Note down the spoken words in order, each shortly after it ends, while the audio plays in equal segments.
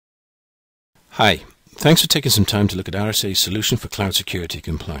Hi, thanks for taking some time to look at RSA's solution for cloud security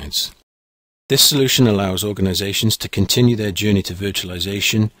compliance. This solution allows organizations to continue their journey to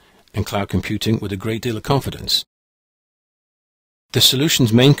virtualization and cloud computing with a great deal of confidence. The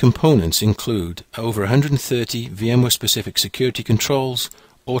solution's main components include over 130 VMware-specific security controls,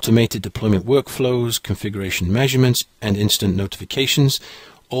 automated deployment workflows, configuration measurements, and instant notifications,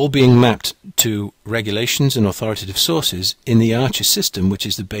 all being mapped to regulations and authoritative sources in the Archer system, which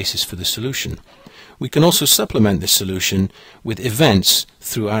is the basis for the solution. We can also supplement this solution with events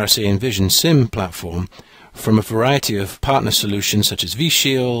through RSA Envision SIM platform from a variety of partner solutions such as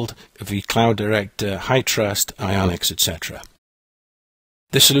vShield, vCloud Director, HyTrust, Ionix, etc.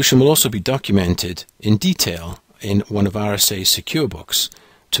 This solution will also be documented in detail in one of RSA's secure books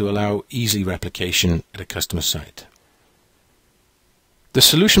to allow easy replication at a customer site. The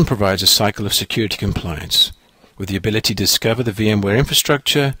solution provides a cycle of security compliance with the ability to discover the VMware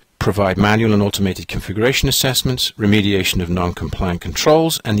infrastructure, provide manual and automated configuration assessments, remediation of non-compliant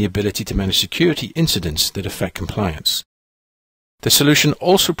controls, and the ability to manage security incidents that affect compliance. The solution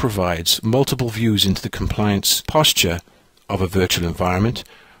also provides multiple views into the compliance posture of a virtual environment,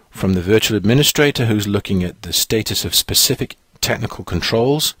 from the virtual administrator who's looking at the status of specific technical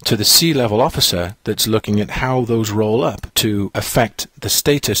controls to the C-level officer that's looking at how those roll up to affect the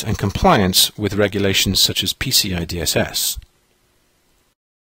status and compliance with regulations such as PCI DSS.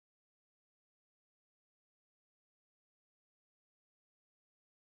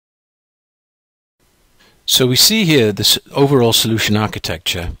 So we see here this overall solution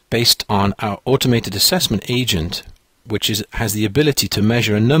architecture based on our automated assessment agent, which has the ability to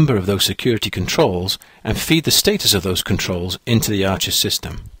measure a number of those security controls and feed the status of those controls into the Archer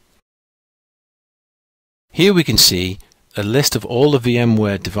system. Here we can see a list of all the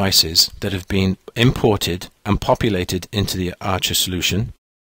VMware devices that have been imported and populated into the Archer solution.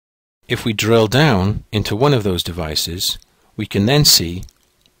 If we drill down into one of those devices, we can then see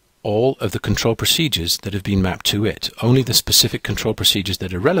all of the control procedures that have been mapped to it. Only the specific control procedures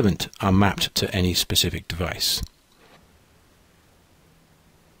that are relevant are mapped to any specific device.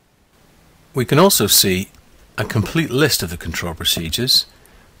 We can also see a complete list of the control procedures,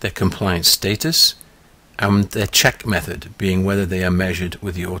 their compliance status, and their check method, being whether they are measured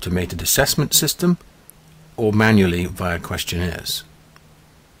with the automated assessment system or manually via questionnaires.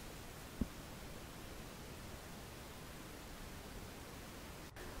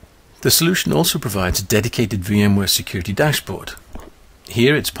 The solution also provides a dedicated VMware security dashboard.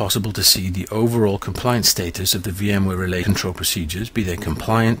 Here it's possible to see the overall compliance status of the VMware-related control procedures, be they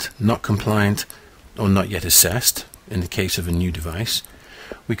compliant, not compliant, or not yet assessed, in the case of a new device.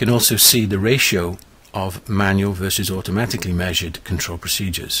 We can also see the ratio of manual versus automatically measured control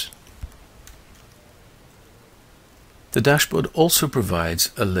procedures. The dashboard also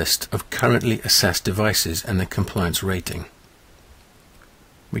provides a list of currently assessed devices and their compliance rating.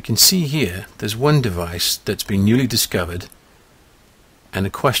 We can see here there's one device that's been newly discovered, and a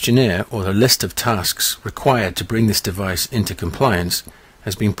questionnaire or a list of tasks required to bring this device into compliance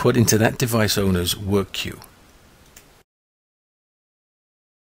has been put into that device owner's work queue.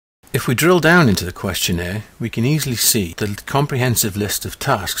 If we drill down into the questionnaire, we can easily see the comprehensive list of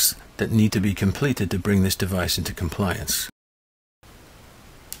tasks that need to be completed to bring this device into compliance.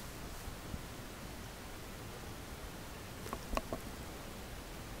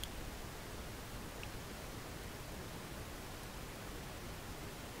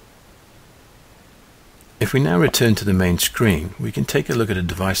 If we now return to the main screen, we can take a look at a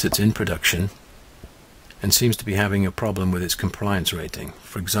device that's in production and seems to be having a problem with its compliance rating.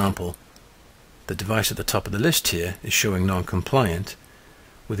 For example, the device at the top of the list here is showing non-compliant.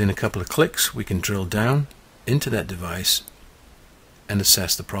 Within a couple of clicks, we can drill down into that device and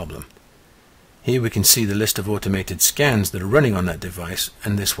assess the problem. Here we can see the list of automated scans that are running on that device,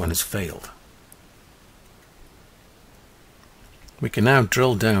 and this one has failed. We can now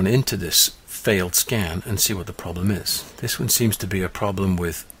drill down into this failed scan and see what the problem is. This one seems to be a problem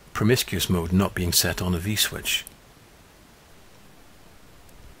with promiscuous mode not being set on a vSwitch.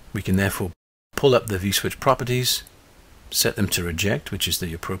 We can therefore pull up the vSwitch properties, set them to reject, which is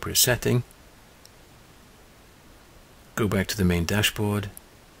the appropriate setting, go back to the main dashboard,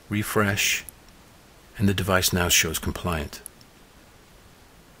 refresh, and the device now shows compliant.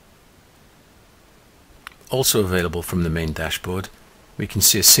 Also available from the main dashboard, we can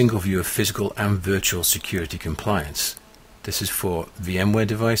see a single view of physical and virtual security compliance. This is for VMware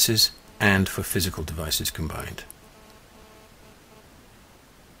devices and for physical devices combined.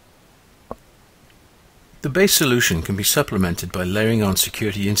 The base solution can be supplemented by layering on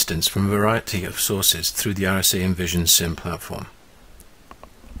security instance from a variety of sources through the RSA Envision SIM platform.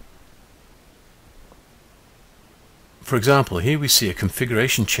 For example, here we see a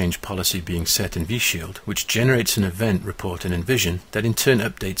configuration change policy being set in vShield, which generates an event report in Envision that in turn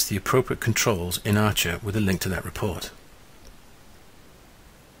updates the appropriate controls in Archer with a link to that report.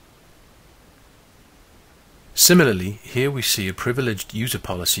 Similarly, here we see a privileged user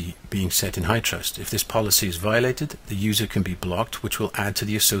policy being set in HyTrust. If this policy is violated, the user can be blocked, which will add to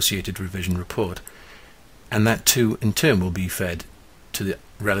the associated revision report, and that too in turn will be fed to the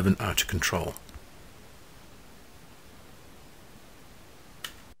relevant Archer control.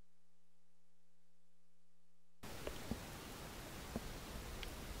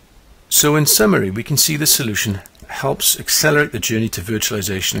 So in summary, we can see the solution helps accelerate the journey to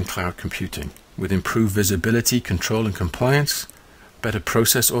virtualization and cloud computing with improved visibility, control and compliance, better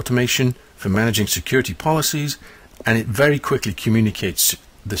process automation for managing security policies, and it very quickly communicates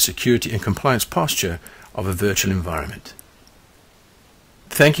the security and compliance posture of a virtual environment.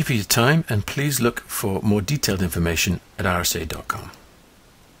 Thank you for your time, and please look for more detailed information at rsa.com.